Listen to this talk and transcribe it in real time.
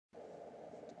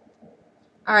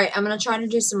Alright, I'm going to try to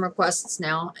do some requests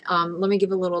now. Let me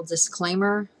give a little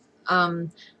disclaimer.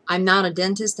 I'm not a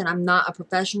dentist and I'm not a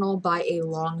professional by a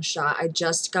long shot. I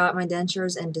just got my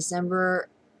dentures in December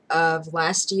of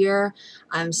last year.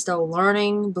 I'm still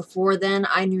learning. Before then,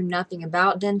 I knew nothing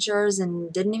about dentures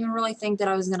and didn't even really think that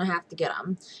I was going to have to get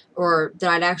them, or that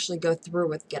I'd actually go through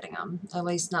with getting them. At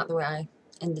least not the way I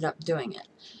ended up doing it.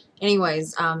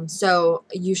 Anyways, so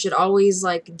you should always,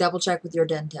 like, double check with your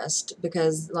dentist,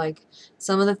 because, like,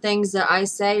 some of the things that I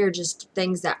say are just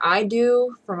things that I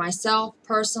do for myself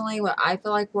personally, what I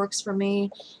feel like works for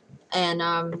me, and,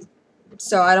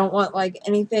 so I don't want, like,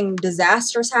 anything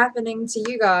disastrous happening to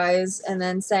you guys and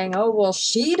then saying, oh, well,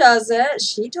 she does it,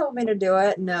 she told me to do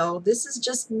it. No, this is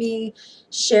just me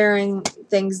sharing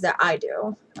things that I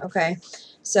do, okay?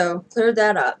 So, clear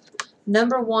that up.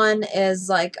 Number one is,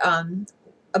 like,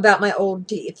 about my old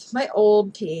teeth. My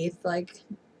old teeth, like,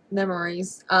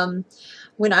 memories.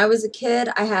 When I was a kid,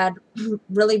 I had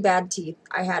really bad teeth.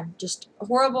 I had just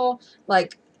horrible,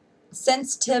 like,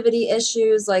 sensitivity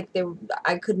issues. Like,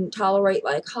 I couldn't tolerate,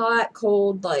 like, hot,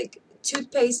 cold, like,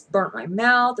 toothpaste burnt my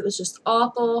mouth. It was just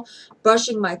awful.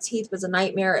 Brushing my teeth was a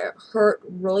nightmare. It hurt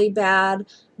really bad.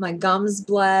 My gums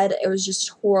bled. It was just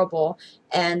horrible.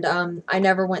 And I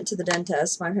never went to the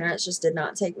dentist. My parents just did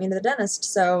not take me to the dentist.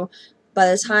 So by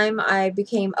the time I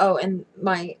became, oh, and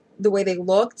the way they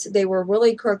looked, they were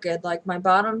really crooked. Like, my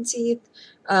bottom teeth,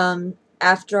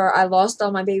 after I lost all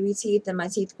my baby teeth and my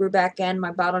teeth grew back in,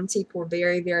 my bottom teeth were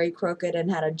very, very crooked and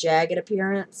had a jagged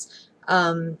appearance.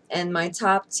 And my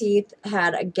top teeth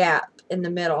had a gap in the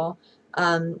middle,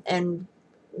 and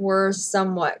were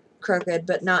somewhat crooked,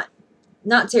 but not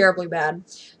terribly bad.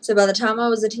 So by the time I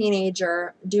was a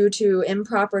teenager, due to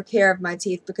improper care of my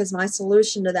teeth, because my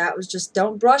solution to that was just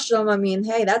don't brush them. I mean,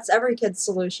 hey, that's every kid's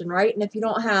solution, right? And if you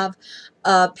don't have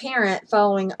a parent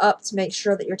following up to make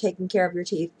sure that you're taking care of your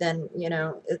teeth, then, you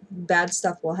know, bad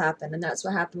stuff will happen. And that's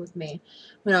what happened with me.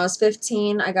 When I was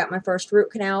 15, I got my first root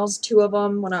canals, 2 of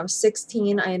them. When I was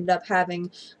 16, I ended up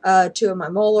having 2 of my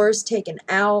molars taken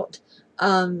out.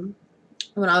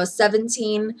 When I was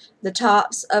 17, the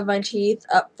tops of my teeth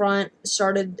up front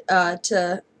started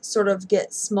to sort of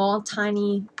get small,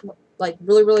 tiny, like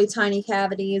really, really tiny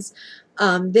cavities.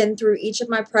 Then through each of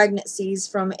my pregnancies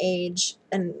from age,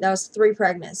 and that was 3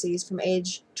 pregnancies, from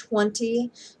age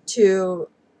 20 to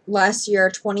last year,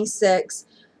 26,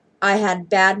 I had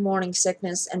bad morning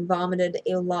sickness and vomited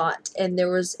a lot, and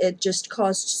it just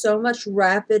caused so much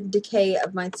rapid decay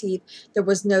of my teeth. There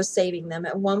was no saving them.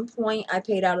 At one point, I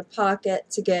paid out of pocket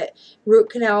to get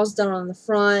root canals done on the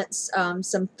fronts,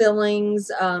 some fillings.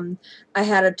 I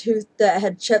had a tooth that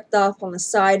had chipped off on the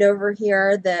side over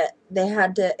here that they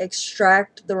had to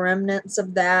extract the remnants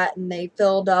of that, and they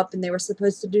filled up, and they were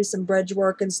supposed to do some bridge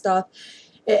work and stuff.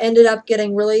 It ended up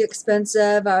getting really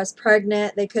expensive. I was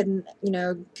pregnant. They couldn't, you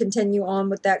know, continue on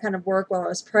with that kind of work while I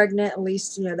was pregnant. At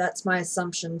least, you know, that's my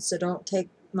assumption, so don't take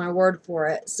my word for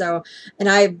it. So, and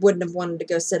I wouldn't have wanted to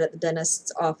go sit at the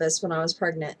dentist's office when I was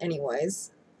pregnant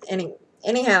anyways.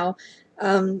 Anyhow,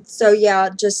 so yeah,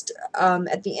 just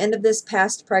at the end of this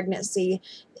past pregnancy,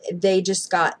 they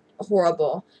just got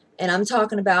horrible. And I'm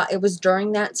talking about, it was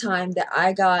during that time that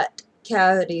I got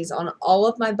cavities on all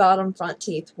of my bottom front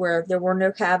teeth where there were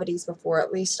no cavities before.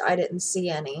 At least I didn't see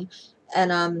any.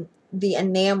 And the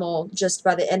enamel, just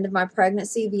by the end of my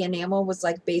pregnancy, the enamel was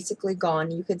like basically gone.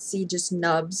 You could see just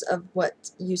nubs of what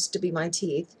used to be my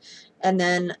teeth. And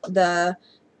then the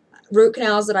root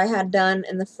canals that I had done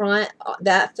in the front,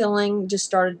 that filling just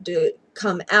started to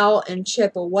come out and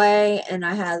chip away, and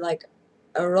I had like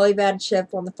a really bad chip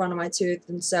on the front of my tooth,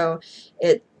 and so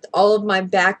all of my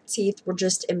back teeth were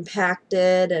just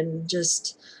impacted and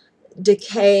just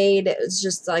decayed. It was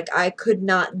just like I could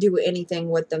not do anything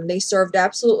with them. They served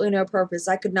absolutely no purpose.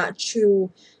 I could not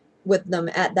chew with them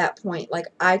at that point. Like,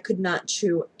 I could not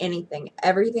chew anything.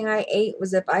 Everything I ate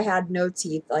was if I had no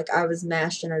teeth. Like, I was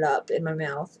mashing it up in my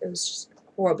mouth. It was just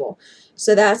horrible.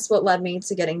 So that's what led me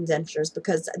to getting dentures,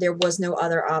 because there was no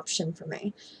other option for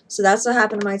me. So that's what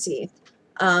happened to my teeth.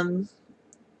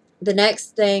 The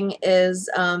next thing is,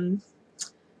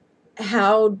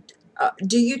 how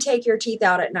do you take your teeth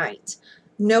out at night?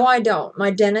 No, I don't.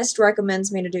 My dentist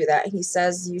recommends me to do that. He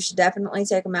says you should definitely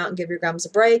take them out and give your gums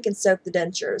a break and soak the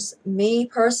dentures. Me,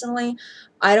 personally,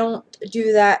 I don't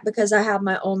do that because I have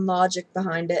my own logic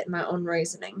behind it and my own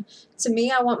reasoning. To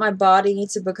me, I want my body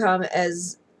to become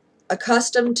as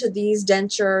accustomed to these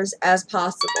dentures as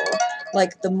possible.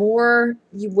 Like, the more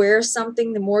you wear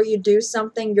something, the more you do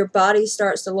something, your body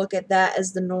starts to look at that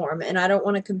as the norm. And I don't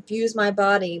want to confuse my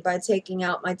body by taking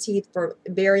out my teeth for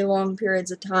very long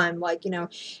periods of time, like,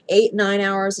 8, 9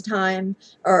 hours a time,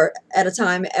 or at a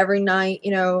time every night,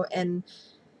 and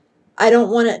I don't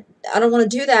want to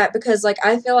do that, because like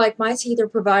I feel like my teeth are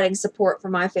providing support for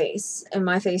my face and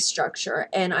my face structure,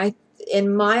 and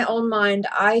in my own mind,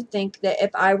 I think that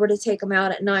if I were to take them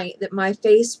out at night, that my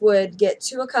face would get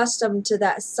too accustomed to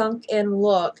that sunk in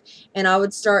look, and I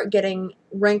would start getting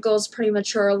wrinkles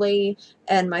prematurely,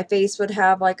 and my face would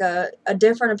have like a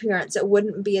different appearance. It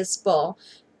wouldn't be as full.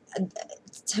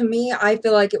 To me, I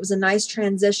feel like it was a nice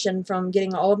transition from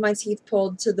getting all of my teeth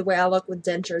pulled to the way I look with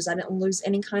dentures. I didn't lose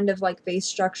any kind of like face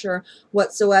structure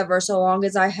whatsoever, so long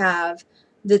as I have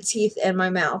the teeth in my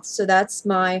mouth. So that's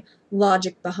my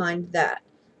logic behind that.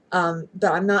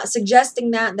 But I'm not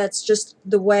suggesting that. That's just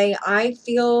the way I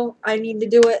feel I need to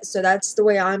do it, so that's the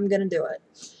way I'm going to do it.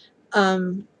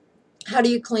 How do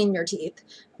you clean your teeth?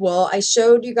 Well, I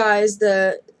showed you guys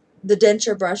the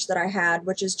denture brush that I had,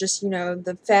 which is just,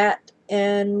 the fat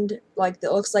end, like,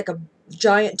 that looks like a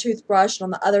giant toothbrush, and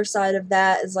on the other side of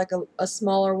that is like a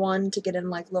smaller one to get in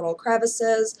like little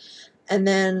crevices, and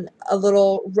then a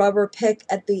little rubber pick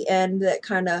at the end that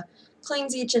kind of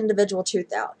cleans each individual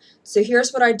tooth out. So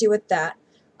here's what I do with that.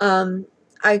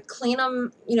 I clean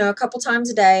them, a couple times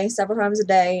a day, several times a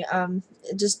day.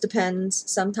 It just depends.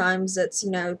 Sometimes it's,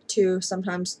 2,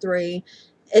 sometimes 3.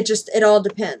 It all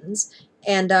depends.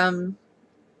 And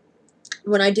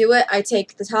when I do it, I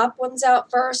take the top ones out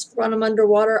first, run them under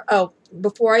water. Oh,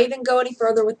 before I even go any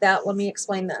further with that, let me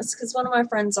explain this, because one of my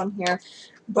friends on here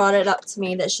brought it up to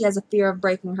me that she has a fear of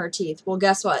breaking her teeth. Well,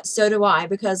 guess what? So do I,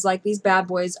 because like these bad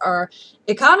boys are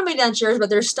economy dentures, but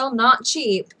they're still not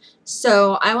cheap.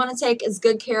 So I want to take as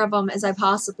good care of them as I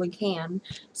possibly can.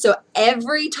 So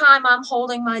every time I'm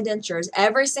holding my dentures,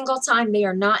 every single time they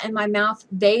are not in my mouth,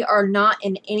 they are not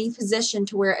in any position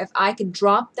to where if I could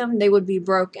drop them, they would be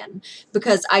broken.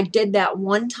 Because I did that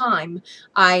one time.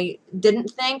 I didn't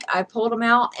think, I pulled them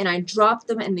out and I dropped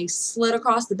them and they slid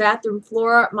across the bathroom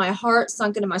floor. My heart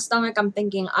sunk into my stomach. I'm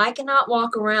thinking, I cannot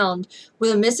walk around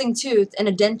with a missing tooth and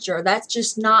a denture. That's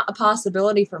just not a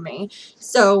possibility for me.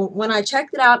 So when I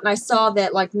checked it out and I saw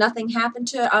that like nothing happened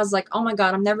to it, I was like, oh my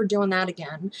God, I'm never doing that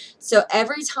again. So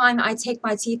every time I take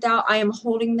my teeth out, I am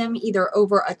holding them either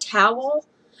over a towel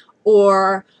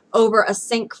or over a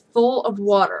sink full of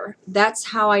water.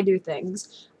 That's how I do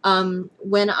things.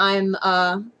 When I'm,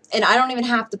 and I don't even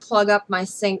have to plug up my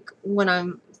sink when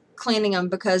I'm cleaning them,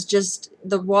 because just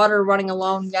the water running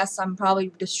alone, yes, I'm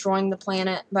probably destroying the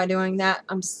planet by doing that.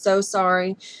 I'm so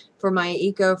sorry for my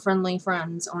eco-friendly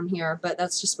friends on here, but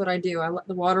that's just what I do. I let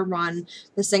the water run,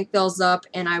 the sink fills up,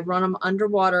 and I run them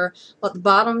underwater, let the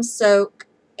bottoms soak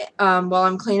while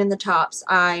I'm cleaning the tops.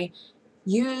 I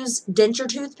use denture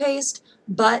toothpaste,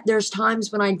 but there's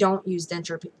times when I don't use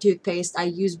denture toothpaste. I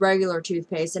use regular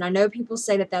toothpaste, and I know people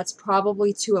say that that's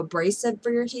probably too abrasive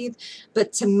for your teeth,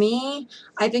 but to me,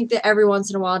 I think that every once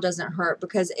in a while doesn't hurt,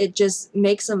 because it just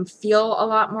makes them feel a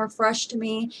lot more fresh to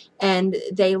me, and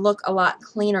they look a lot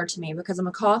cleaner to me, because I'm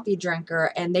a coffee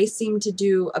drinker, and they seem to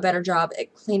do a better job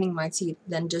at cleaning my teeth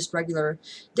than just regular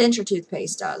denture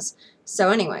toothpaste does. So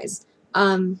anyways,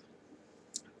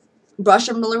 brush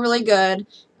them really, really good.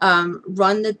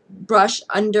 Run the brush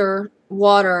under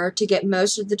water to get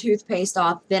most of the toothpaste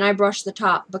off. Then I brush the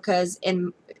top, because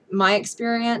in my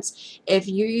experience, if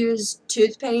you use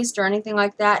toothpaste or anything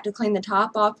like that to clean the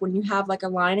top off when you have like a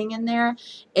lining in there,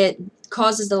 it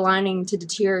causes the lining to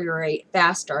deteriorate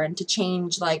faster and to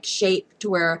change like shape, to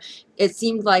where it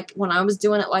seemed like when I was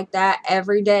doing it like that,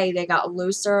 every day they got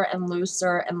looser and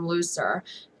looser and looser.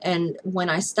 And when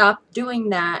I stopped doing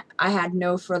that, I had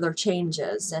no further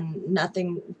changes and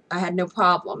nothing, I had no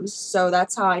problems. So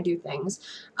that's how I do things.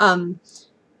 Clean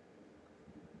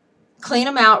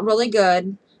them out really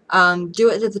good.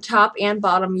 Do it at the top and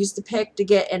bottom. Use the pick to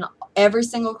get in every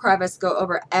single crevice. Go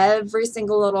over every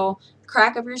single little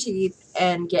crack of your teeth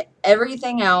and get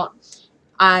everything out.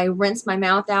 I rinse my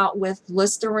mouth out with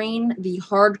Listerine, the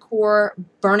hardcore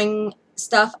burning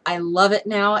stuff. I love it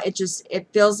now. It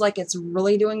feels like it's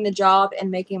really doing the job and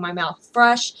making my mouth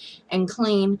fresh and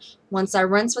clean. Once I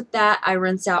rinse with that, I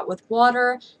rinse out with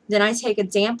water. Then I take a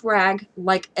damp rag,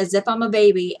 like as if I'm a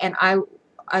baby, and I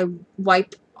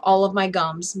wipe all of my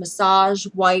gums. Massage,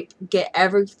 wipe, get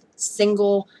every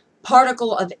single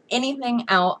particle of anything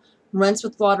out. Rinse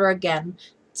with water again.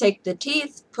 Take the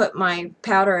teeth, put my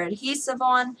powder adhesive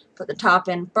on, put the top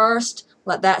in first,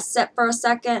 let that set for a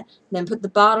second, then put the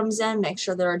bottoms in, make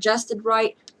sure they're adjusted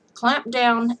right, clamp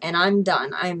down, and I'm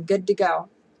done. I am good to go.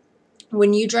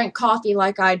 when you drink coffee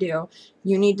like I do,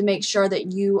 you need to make sure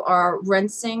that you are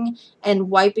rinsing and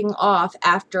wiping off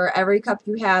after every cup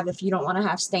you have if you don't want to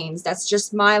have stains. That's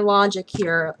just my logic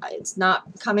here. It's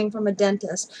not coming from a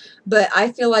dentist. But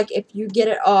I feel like if you get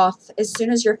it off as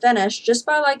soon as you're finished, just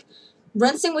by like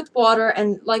rinsing with water,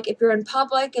 and like if you're in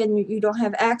public and you don't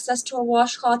have access to a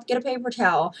washcloth, get a paper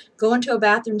towel, go into a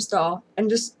bathroom stall, and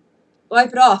just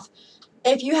wipe it off.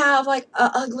 If you have like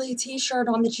a ugly t-shirt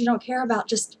on that you don't care about,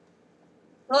 just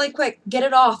really quick, get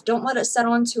it off. Don't let it set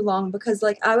on too long, because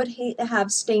like I would hate to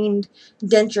have stained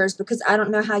dentures, because I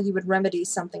don't know how you would remedy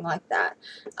something like that.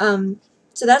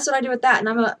 So that's what I do with that. And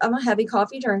I'm a heavy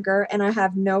coffee drinker, and I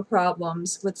have no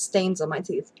problems with stains on my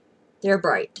teeth. They're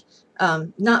bright.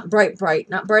 Not bright,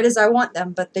 not bright as I want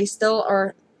them, but they still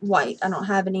are white. I don't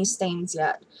have any stains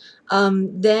yet.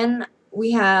 Then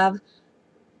we have,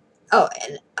 oh,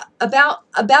 and about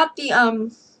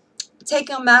the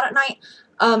taking them out at night.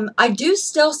 I do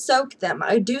still soak them.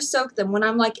 I do soak them when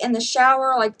I'm like in the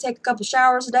shower, like take a couple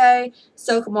showers a day,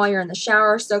 soak them while you're in the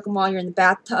shower, soak them while you're in the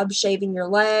bathtub shaving your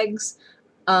legs.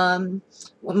 When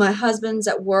my husband's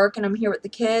at work and I'm here with the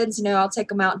kids, you know, I'll take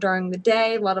them out during the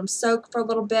day, let them soak for a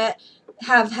little bit.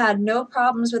 Have had no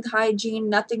problems with hygiene,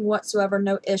 nothing whatsoever,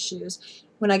 no issues.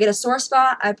 When I get a sore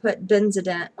spot, I put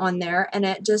Benzodent on there, and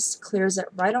it just clears it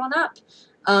right on up.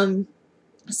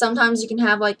 Sometimes you can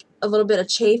have like a little bit of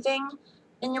chafing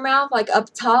in your mouth, like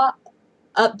up top.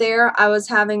 Up there, I was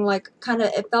having like kind of,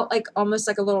 it felt like almost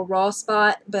like a little raw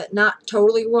spot, but not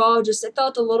totally raw, just it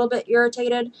felt a little bit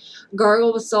irritated.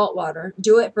 Gargle with salt water.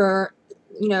 Do it for,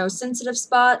 you know, sensitive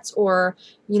spots, or,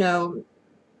 you know,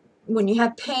 when you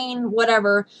have pain,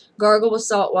 whatever, gargle with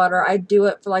salt water. I do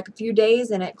it for like a few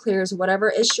days, and it clears whatever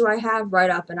issue I have right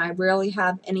up, and I rarely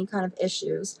have any kind of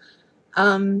issues.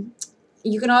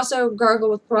 You can also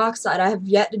gargle with peroxide. I have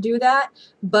yet to do that,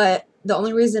 but the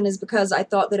only reason is because I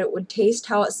thought that it would taste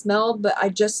how it smelled, but I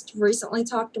just recently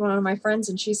talked to one of my friends,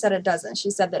 and she said it doesn't. She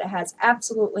said that it has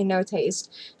absolutely no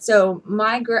taste. So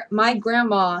my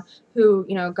grandma, who,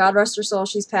 you know, God rest her soul,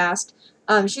 she's passed,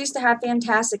 she used to have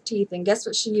fantastic teeth, and guess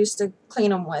what she used to clean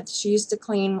them with? She used to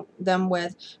clean them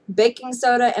with baking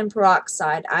soda and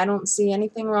peroxide. I don't see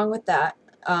anything wrong with that.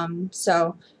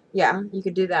 So, yeah, you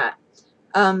could do that.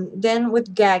 Then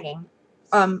with gagging,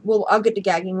 well, I'll get to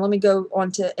gagging. Let me go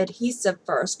on to adhesive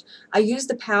first. I use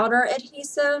the powder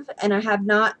adhesive, and I have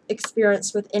not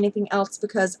experienced with anything else,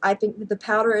 because I think that the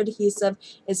powder adhesive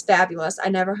is fabulous. I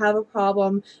never have a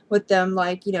problem with them,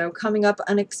 like, you know, coming up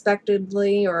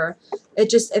unexpectedly, or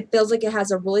it feels like it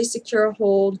has a really secure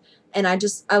hold. And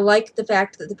I like the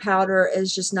fact that the powder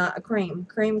is just not a cream.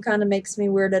 Cream kind of makes me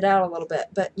weirded out a little bit,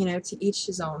 but, you know, to each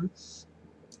his own.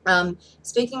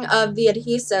 Speaking of the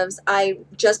adhesives, I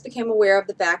just became aware of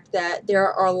the fact that there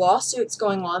are lawsuits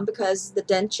going on because the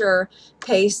denture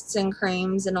pastes and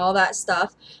creams and all that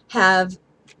stuff have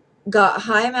got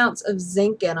high amounts of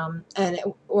zinc in them, and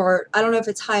or I don't know if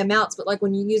it's high amounts, but like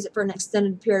when you use it for an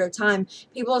extended period of time,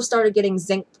 people have started getting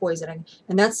zinc poisoning,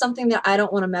 and that's something that I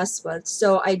don't want to mess with.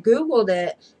 So I googled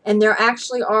it, and there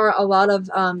actually are a lot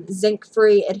of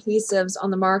zinc-free adhesives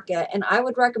on the market, and I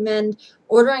would recommend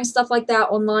ordering stuff like that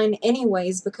online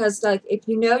anyways, because like if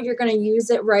you know you're going to use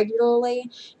it regularly,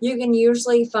 you can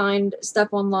usually find stuff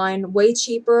online way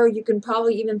cheaper. You can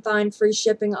probably even find free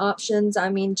shipping options. I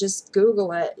mean, just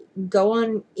Google it. Go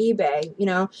on eBay, you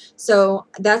know. So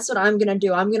that's what I'm going to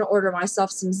do. I'm going to order myself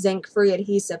some zinc-free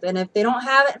adhesive. And if they don't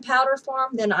have it in powder form,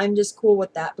 then I'm just cool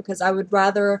with that, because I would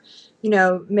rather, you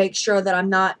know, make sure that I'm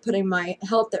not putting my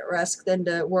health at risk than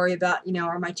to worry about, you know,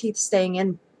 are my teeth staying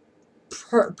in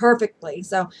perfectly.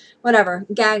 So whatever.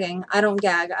 Gagging, I don't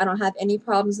gag. I don't have any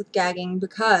problems with gagging,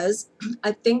 because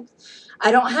I think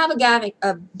I don't have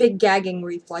a big gagging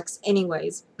reflex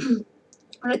anyways. And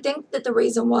I think that the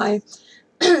reason why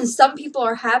some people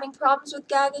are having problems with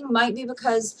gagging might be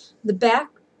because the back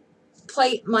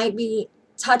plate might be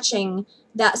touching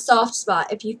that soft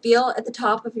spot. If you feel at the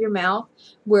top of your mouth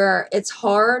where it's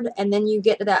hard, and then you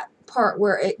get to that part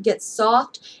where it gets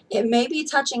soft, it may be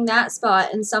touching that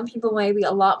spot, and some people may be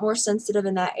a lot more sensitive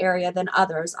in that area than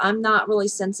others. I'm not really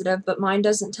sensitive, but mine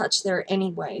doesn't touch there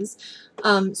anyways.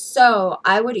 So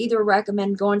I would either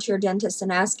recommend going to your dentist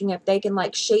and asking if they can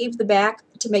like shave the back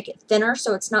to make it thinner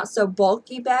so it's not so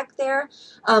bulky back there,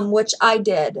 which I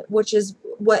did, which is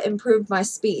what improved my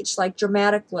speech like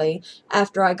dramatically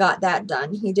after I got that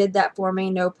done. He did that for me,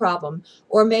 no problem.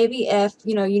 Or maybe if,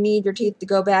 you know, you need your teeth to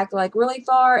go back like really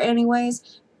far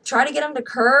anyways, try to get them to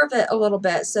curve it a little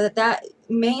bit so that that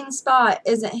main spot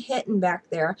isn't hitting back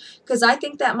there, because I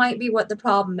think that might be what the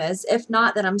problem is. If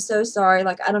not, then I'm so sorry.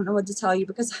 Like, I don't know what to tell you,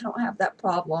 because I don't have that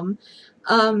problem.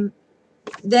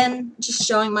 then just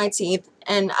showing my teeth.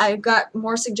 And I've got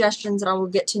more suggestions that I will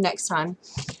get to next time.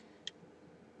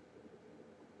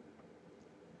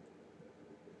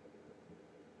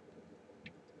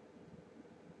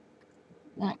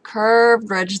 That curved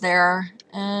ridge there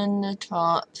and the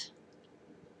top.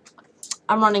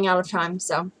 I'm running out of time,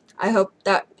 so I hope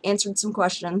that answered some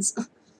questions.